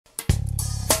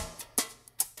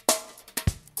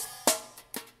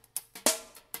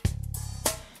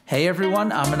Hey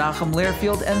everyone, I'm Rabbi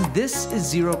Lehrfield, and this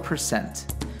is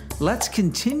 0%. Let's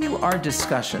continue our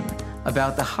discussion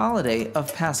about the holiday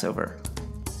of Passover.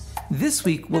 This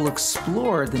week, we'll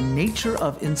explore the nature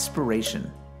of inspiration.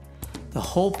 The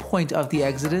whole point of the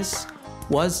Exodus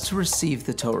was to receive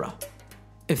the Torah.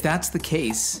 If that's the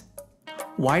case,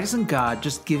 why doesn't God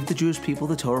just give the Jewish people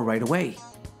the Torah right away?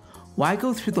 Why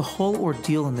go through the whole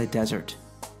ordeal in the desert?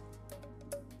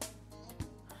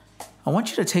 I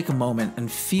want you to take a moment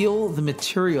and feel the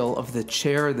material of the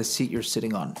chair or the seat you're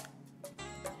sitting on.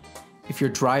 If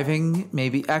you're driving,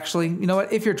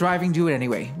 if you're driving, do it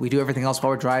anyway. We do everything else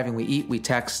while we're driving. We eat, we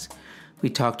text,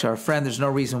 we talk to our friend. There's no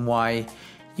reason why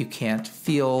you can't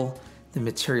feel the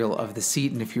material of the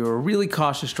seat. And if you're a really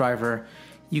cautious driver,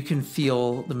 you can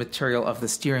feel the material of the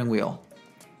steering wheel.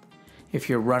 If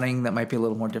you're running, that might be a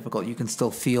little more difficult. You can still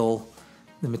feel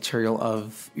the material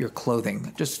of your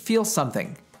clothing. Just feel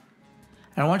something.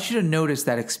 And I want you to notice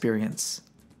that experience.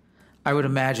 I would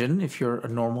imagine, if you're a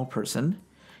normal person,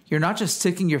 you're not just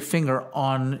sticking your finger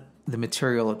on the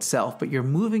material itself, but you're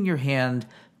moving your hand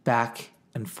back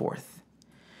and forth.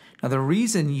 Now, the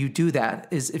reason you do that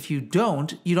is if you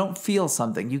don't feel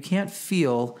something. You can't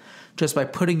feel just by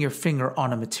putting your finger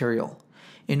on a material.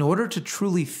 In order to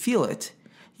truly feel it,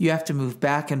 you have to move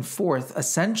back and forth,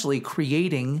 essentially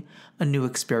creating a new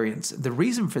experience. The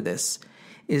reason for this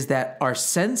is that our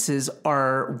senses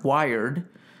are wired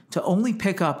to only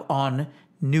pick up on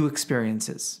new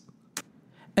experiences.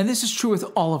 And this is true with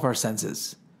all of our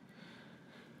senses.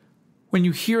 When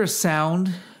you hear a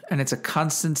sound and it's a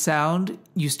constant sound,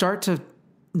 you start to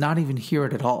not even hear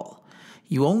it at all.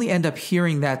 You only end up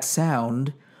hearing that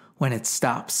sound when it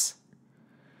stops.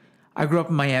 I grew up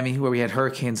in Miami where we had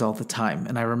hurricanes all the time.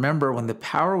 And I remember when the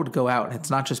power would go out, and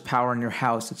it's not just power in your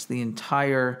house, it's the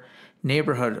entire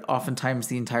neighborhood, oftentimes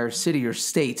the entire city or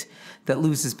state that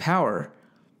loses power.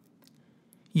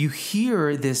 You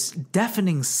hear this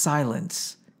deafening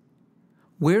silence.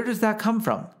 Where does that come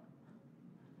from?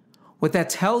 What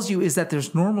that tells you is that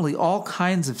there's normally all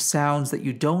kinds of sounds that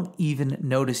you don't even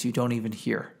notice, you don't even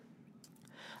hear.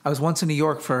 I was once in New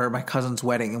York for my cousin's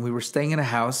wedding, and we were staying in a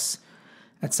house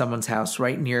at someone's house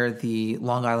right near the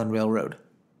Long Island Railroad.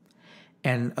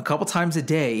 And a couple times a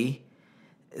day,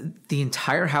 the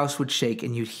entire house would shake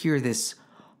and you'd hear this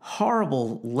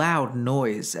horrible, loud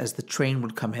noise as the train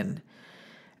would come in.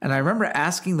 And I remember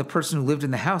asking the person who lived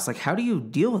in the house, how do you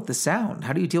deal with the sound?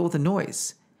 How do you deal with the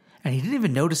noise? And he didn't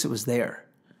even notice it was there.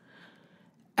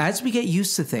 As we get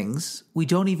used to things, we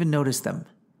don't even notice them.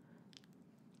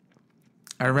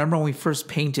 I remember when we first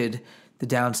painted the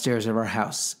downstairs of our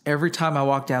house. Every time I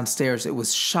walked downstairs, it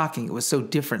was shocking. It was so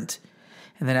different.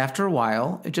 And then after a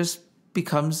while, it just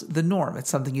becomes the norm. It's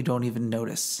something you don't even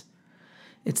notice.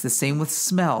 It's the same with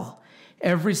smell.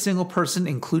 Every single person,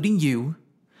 including you,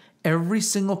 every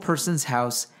single person's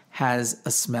house has a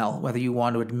smell, whether you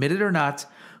want to admit it or not,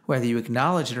 whether you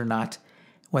acknowledge it or not,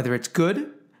 whether it's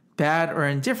good, bad, or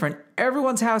indifferent,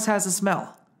 everyone's house has a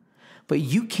smell. But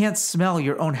you can't smell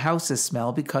your own house's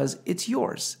smell because it's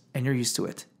yours and you're used to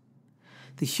it.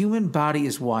 The human body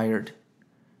is wired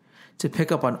to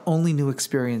pick up on only new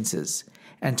experiences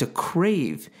and to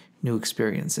crave new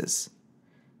experiences.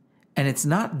 And it's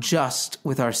not just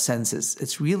with our senses.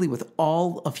 It's really with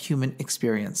all of human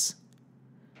experience.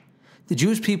 The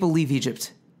Jewish people leave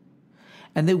Egypt,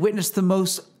 and they witness the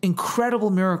most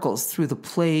incredible miracles through the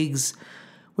plagues,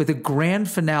 with a grand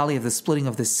finale of the splitting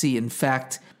of the sea. In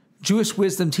fact, Jewish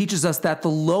wisdom teaches us that the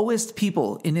lowest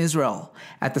people in Israel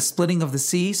at the splitting of the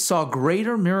sea saw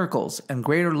greater miracles and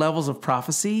greater levels of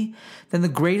prophecy than the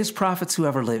greatest prophets who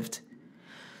ever lived.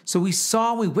 So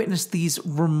we witnessed these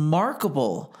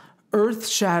remarkable,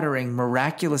 earth-shattering,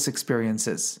 miraculous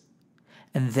experiences.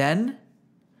 And then,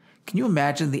 can you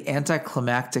imagine the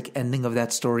anticlimactic ending of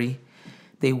that story?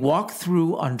 They walk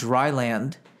through on dry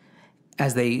land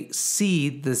as they see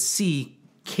the sea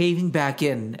caving back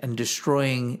in and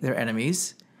destroying their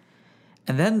enemies.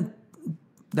 And then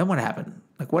what happened?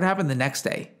 What happened the next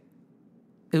day?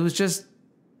 It was just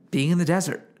being in the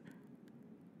desert.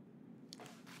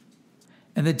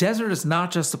 And the desert is not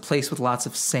just a place with lots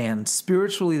of sand.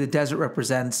 Spiritually, the desert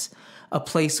represents a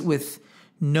place with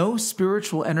no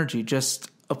spiritual energy,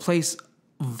 just a place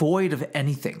void of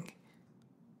anything.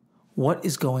 What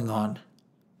is going on?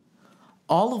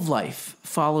 All of life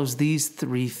follows these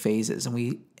three phases, and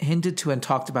we hinted to and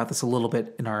talked about this a little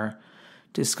bit in our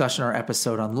discussion, our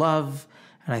episode on love,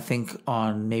 and I think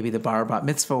on maybe the bar bat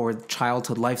mitzvah or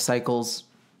childhood life cycles.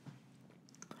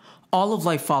 All of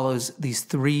life follows these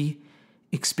three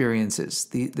experiences,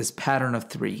 this pattern of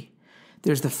three.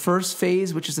 There's the first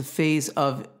phase, which is a phase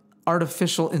of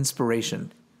artificial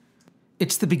inspiration.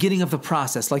 It's the beginning of the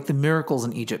process, like the miracles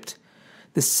in Egypt.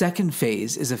 The second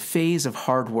phase is a phase of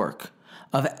hard work,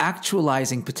 of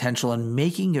actualizing potential and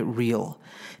making it real.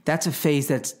 That's a phase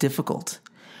that's difficult.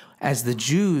 As the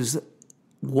Jews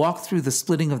walked through the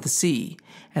splitting of the sea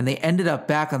and they ended up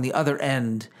back on the other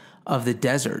end of the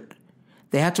desert,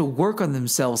 they had to work on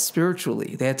themselves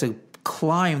spiritually. They had to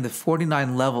climb the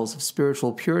 49 levels of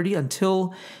spiritual purity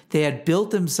until they had built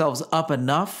themselves up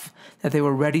enough that they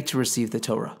were ready to receive the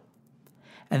Torah.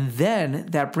 And then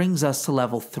that brings us to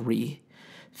level 3.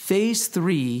 Phase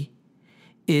 3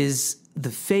 is the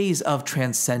phase of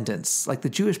transcendence, like the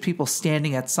Jewish people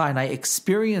standing at Sinai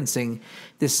experiencing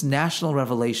this national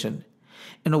revelation.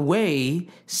 In a way,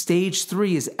 stage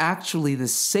 3 is actually the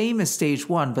same as stage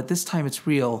 1, but this time it's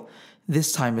real,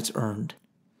 this time it's earned.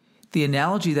 The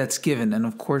analogy that's given, and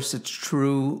of course it's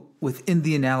true within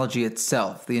the analogy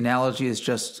itself, the analogy is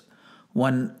just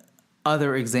one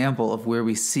other example of where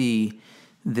we see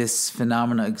this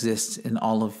phenomena exists in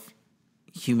all of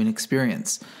human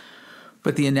experience.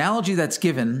 But the analogy that's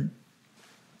given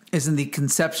is in the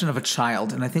conception of a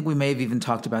child, and I think we may have even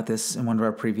talked about this in one of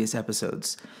our previous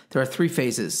episodes. There are 3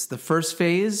 phases. The first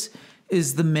phase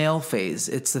is the male phase.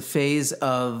 It's the phase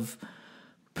of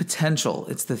potential.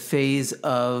 It's the phase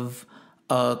of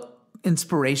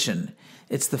inspiration.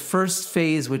 It's the first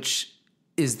phase, which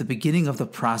is the beginning of the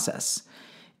process.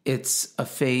 It's a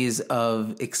phase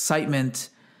of excitement.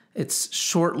 It's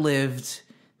short-lived.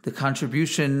 The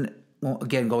contribution, well,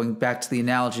 again, going back to the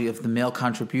analogy of the male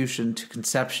contribution to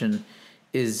conception,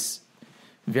 is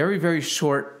very, very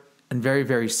short and very,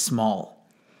 very small.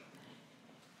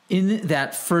 In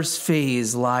that first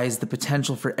phase lies the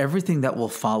potential for everything that will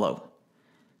follow.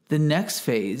 The next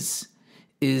phase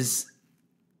is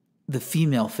the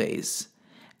female phase,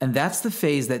 and that's the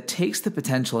phase that takes the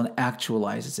potential and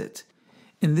actualizes it.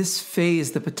 In this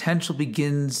phase, the potential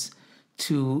begins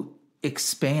to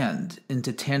expand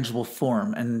into tangible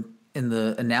form, and in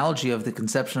the analogy of the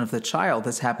conception of the child,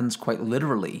 this happens quite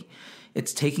literally.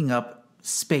 It's taking up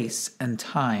space and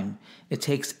time. It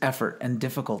takes effort and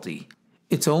difficulty.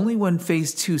 It's only when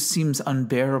phase 2 seems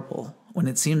unbearable, when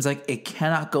it seems like it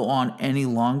cannot go on any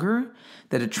longer,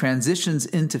 that it transitions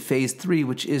into phase 3,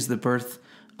 which is the birth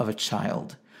of a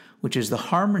child, which is the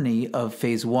harmony of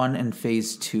phase 1 and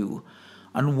phase 2.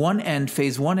 On one end,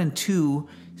 phase 1 and 2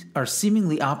 are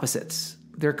seemingly opposites.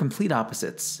 They're complete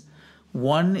opposites.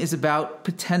 One is about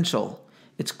potential.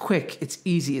 It's quick, it's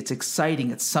easy, it's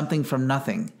exciting, it's something from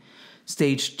nothing.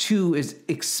 Stage 2 is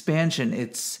expansion.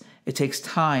 It takes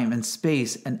time and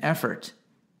space and effort.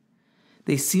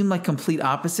 They seem like complete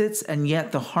opposites, and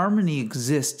yet the harmony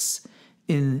exists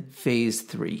in phase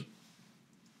 3.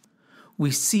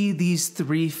 We see these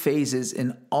 3 phases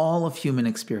in all of human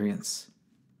experience.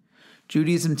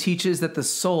 Judaism teaches that the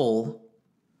soul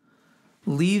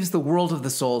leaves the world of the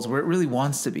souls where it really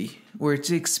wants to be, where it's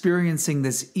experiencing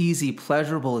this easy,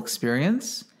 pleasurable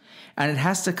experience, and it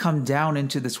has to come down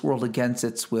into this world against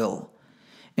its will.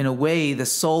 In a way, the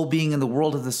soul being in the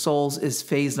world of the souls is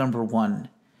phase number 1.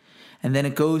 And then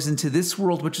it goes into this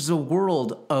world, which is a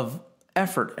world of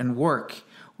effort and work,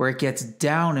 where it gets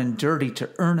down and dirty to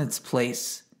earn its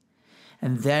place.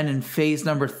 And then in phase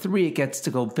number 3, it gets to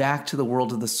go back to the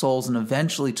world of the souls and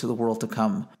eventually to the world to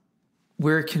come,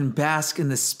 where it can bask in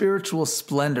the spiritual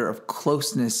splendor of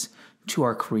closeness to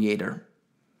our Creator.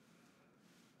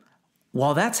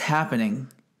 While that's happening,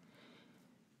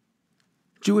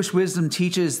 Jewish wisdom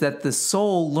teaches that the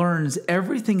soul learns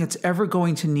everything it's ever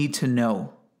going to need to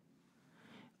know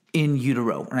in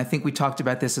utero. And I think we talked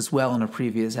about this as well in a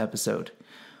previous episode.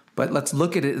 But let's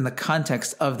look at it in the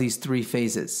context of these 3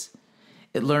 phases.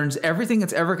 It learns everything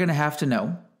it's ever going to have to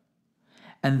know.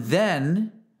 And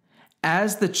then,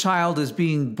 as the child is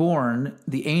being born,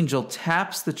 the angel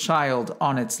taps the child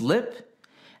on its lip,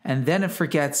 and then it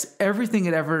forgets everything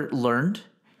it ever learned,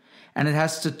 and it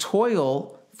has to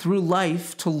toil through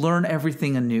life to learn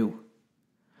everything anew.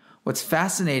 What's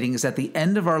fascinating is at the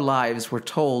end of our lives, we're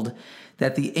told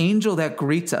that the angel that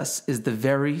greets us is the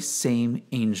very same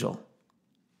angel.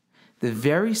 The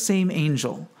very same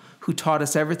angel who taught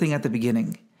us everything at the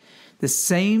beginning. The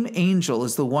same angel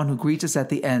is the one who greets us at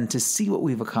the end to see what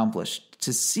we've accomplished,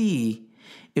 to see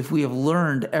if we have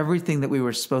learned everything that we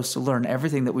were supposed to learn,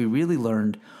 everything that we really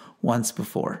learned once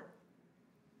before.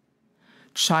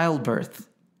 Childbirth.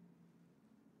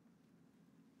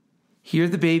 Here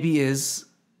the baby is,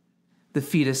 the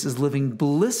fetus is living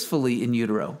blissfully in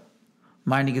utero,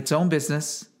 minding its own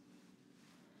business.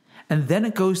 And then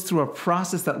it goes through a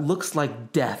process that looks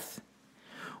like death,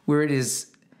 where it is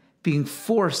being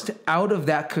forced out of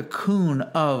that cocoon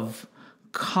of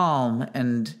calm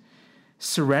and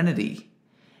serenity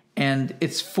and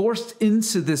it's forced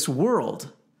into this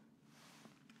world.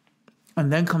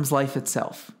 And then comes life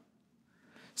itself.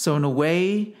 So in a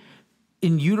way,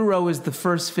 in utero is the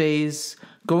first phase,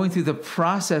 going through the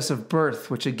process of birth,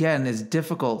 which again is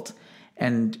difficult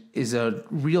and is a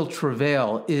real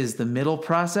travail, is the middle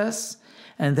process.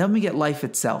 And then we get life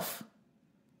itself.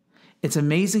 It's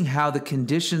amazing how the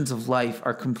conditions of life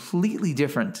are completely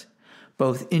different,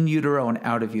 both in utero and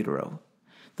out of utero.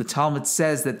 The Talmud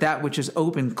says that that which is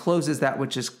open closes, that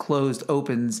which is closed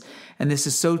opens. And this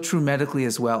is so true medically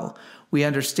as well. We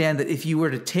understand that if you were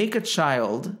to take a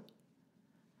child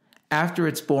after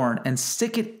it's born and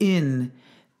stick it in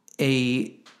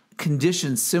a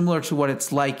condition similar to what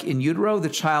it's like in utero, the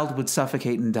child would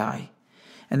suffocate and die.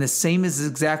 And the same is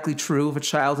exactly true of a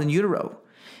child in utero.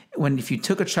 If you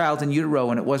took a child in utero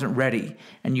and it wasn't ready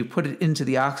and you put it into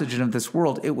the oxygen of this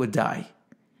world, it would die.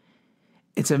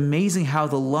 It's amazing how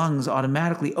the lungs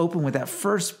automatically open with that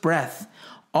first breath.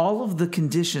 All of the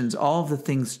conditions, all of the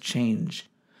things change.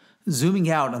 Zooming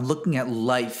out and looking at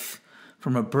life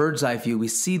from a bird's eye view, we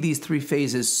see these three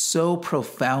phases so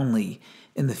profoundly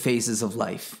in the phases of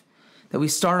life that we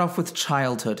start off with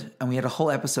childhood. And we had a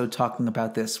whole episode talking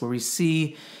about this, where we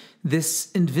see this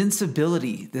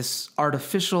invincibility, this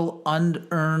artificial,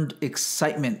 unearned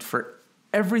excitement for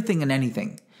everything and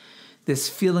anything. This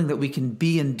feeling that we can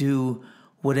be and do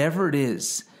whatever it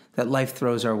is that life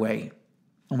throws our way,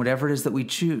 and whatever it is that we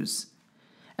choose.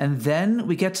 And then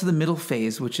we get to the middle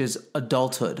phase, which is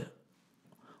adulthood,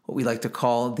 what we like to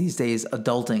call these days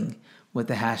adulting with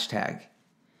the hashtag.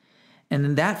 And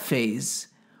in that phase,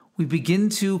 we begin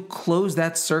to close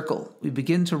that circle. We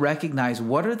begin to recognize,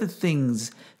 what are the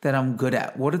things that I'm good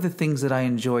at? What are the things that I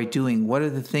enjoy doing? What are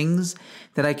the things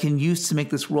that I can use to make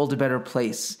this world a better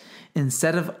place?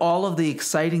 Instead of all of the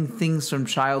exciting things from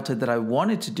childhood that I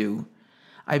wanted to do,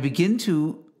 I begin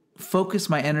to focus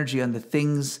my energy on the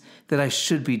things that I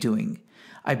should be doing.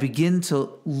 I begin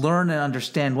to learn and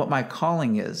understand what my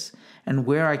calling is and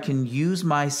where I can use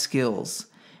my skills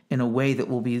in a way that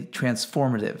will be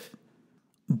transformative.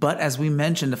 But as we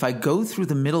mentioned, if I go through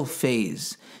the middle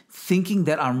phase thinking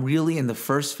that I'm really in the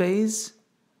first phase,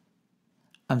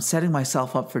 I'm setting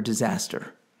myself up for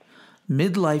disaster.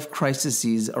 Midlife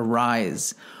crises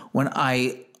arise when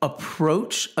I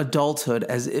approach adulthood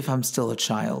as if I'm still a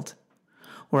child,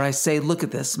 where I say, look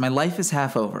at this, my life is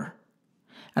half over.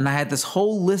 And I had this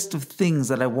whole list of things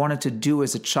that I wanted to do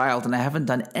as a child, and I haven't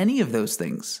done any of those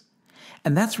things.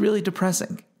 And that's really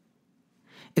depressing.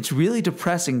 It's really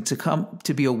depressing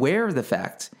to be aware of the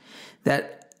fact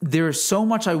that there is so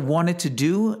much I wanted to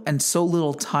do and so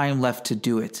little time left to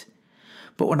do it.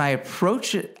 But when I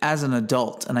approach it as an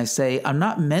adult and I say, I'm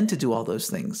not meant to do all those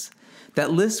things,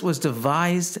 that list was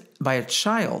devised by a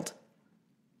child,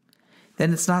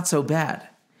 then it's not so bad,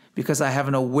 because I have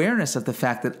an awareness of the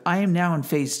fact that I am now in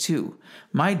phase 2.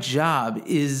 My job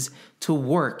is to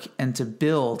work and to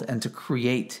build and to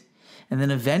create. And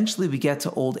then eventually we get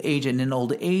to old age, and in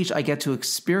old age, I get to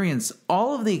experience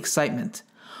all of the excitement,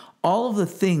 all of the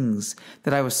things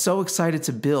that I was so excited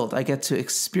to build. I get to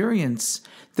experience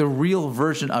the real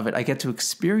version of it. I get to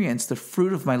experience the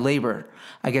fruit of my labor.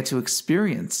 I get to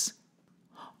experience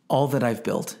all that I've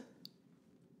built.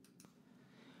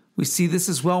 We see this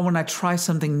as well when I try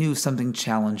something new, something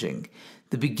challenging.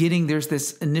 The beginning, there's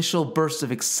this initial burst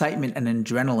of excitement and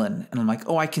adrenaline, and I'm like,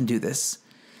 oh, I can do this.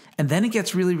 And then it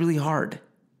gets really, really hard.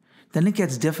 Then it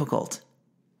gets difficult.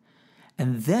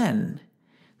 And then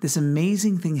this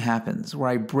amazing thing happens where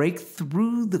I break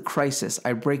through the crisis,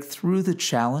 I break through the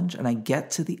challenge, and I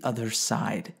get to the other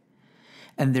side.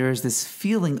 And there is this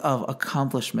feeling of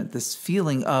accomplishment, this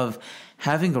feeling of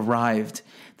having arrived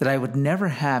that I would never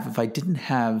have if I didn't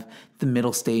have the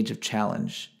middle stage of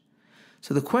challenge.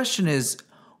 So the question is,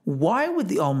 why would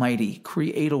the Almighty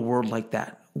create a world like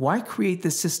that? Why create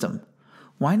this system?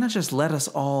 Why not just let us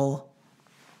all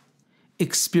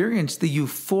experience the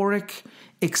euphoric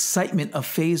excitement of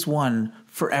phase 1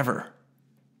 forever?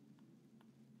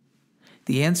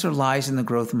 The answer lies in the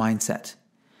growth mindset.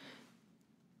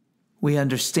 We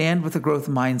understand with the growth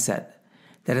mindset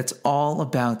that it's all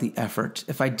about the effort.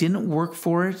 If I didn't work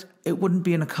for it, it wouldn't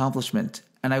be an accomplishment,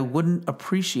 and I wouldn't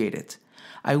appreciate it.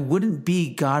 I wouldn't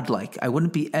be godlike. I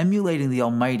wouldn't be emulating the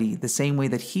Almighty the same way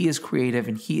that He is creative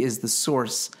and He is the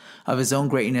source of His own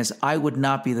greatness. I would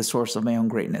not be the source of my own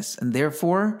greatness. And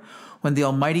therefore, when the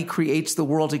Almighty creates the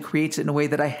world, He creates it in a way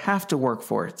that I have to work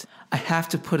for it. I have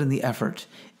to put in the effort.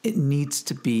 It needs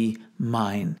to be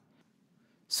mine.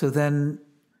 So then,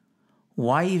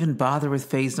 why even bother with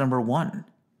phase number 1?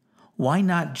 Why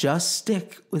not just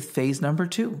stick with phase number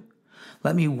 2?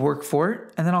 Let me work for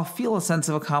it, and then I'll feel a sense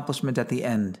of accomplishment at the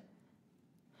end.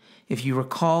 If you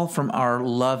recall from our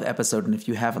love episode, and if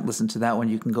you haven't listened to that one,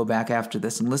 you can go back after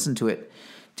this and listen to it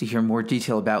to hear more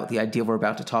detail about the idea we're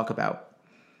about to talk about.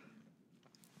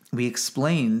 We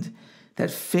explained that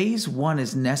phase 1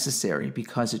 is necessary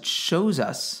because it shows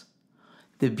us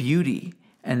the beauty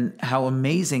and how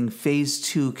amazing phase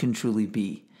 2 can truly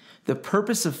be. The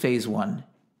purpose of phase 1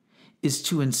 is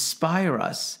to inspire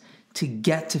us to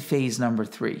get to phase number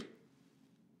 3.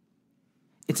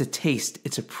 It's a taste,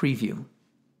 it's a preview.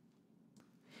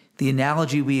 The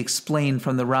analogy we explained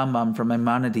from the Rambam from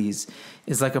Maimonides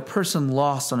is like a person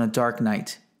lost on a dark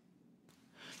night.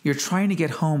 You're trying to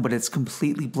get home, but it's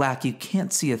completely black. You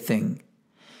can't see a thing.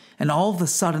 And all of a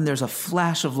sudden, there's a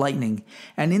flash of lightning.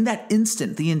 And in that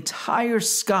instant, the entire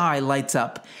sky lights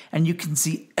up, and you can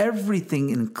see everything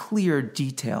in clear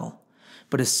detail.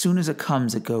 But as soon as it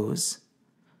comes, it goes.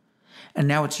 And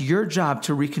now it's your job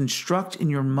to reconstruct in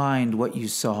your mind what you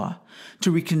saw,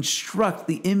 to reconstruct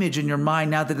the image in your mind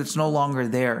now that it's no longer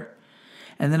there.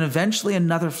 And then eventually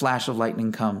another flash of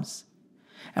lightning comes.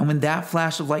 And when that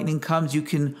flash of lightning comes, you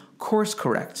can course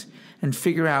correct and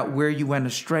figure out where you went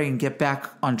astray and get back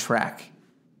on track.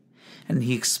 And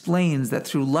he explains that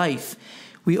through life,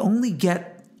 we only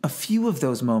get a few of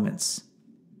those moments.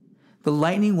 The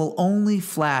lightning will only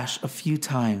flash a few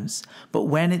times, but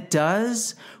when it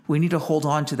does, we need to hold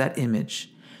on to that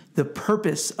image. The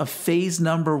purpose of phase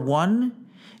number 1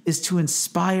 is to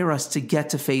inspire us to get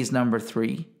to phase number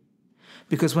 3.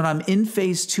 Because when I'm in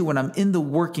phase 2, when I'm in the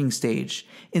working stage,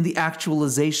 in the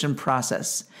actualization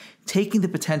process, taking the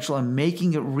potential and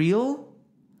making it real,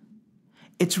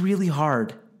 it's really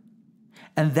hard.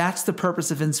 And that's the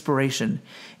purpose of inspiration.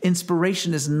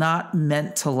 Inspiration is not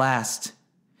meant to last.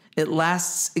 It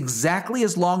lasts exactly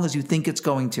as long as you think it's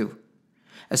going to.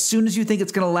 As soon as you think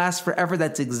it's going to last forever,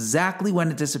 that's exactly when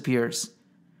it disappears.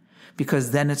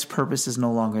 Because then its purpose is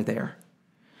no longer there.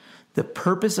 The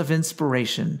purpose of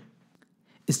inspiration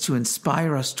is to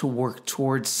inspire us to work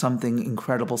towards something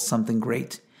incredible, something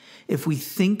great. If we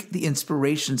think the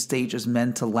inspiration stage is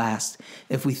meant to last,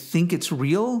 if we think it's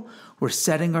real, we're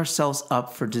setting ourselves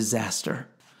up for disaster.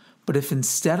 But if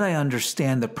instead I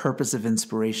understand the purpose of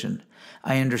inspiration,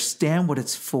 I understand what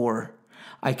it's for,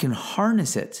 I can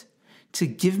harness it to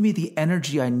give me the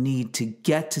energy I need to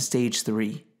get to stage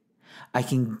 3. I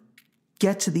can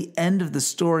get to the end of the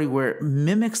story where it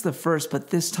mimics the first, but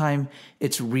this time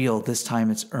it's real, this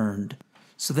time it's earned.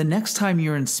 So the next time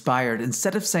you're inspired,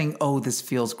 instead of saying, oh, this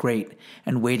feels great,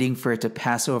 and waiting for it to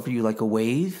pass over you like a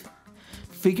wave,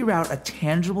 figure out a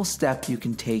tangible step you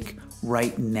can take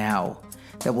right now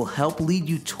that will help lead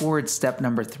you towards step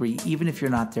number 3, even if you're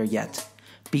not there yet.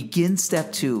 Begin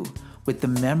step 2 with the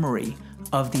memory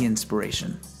of the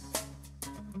inspiration.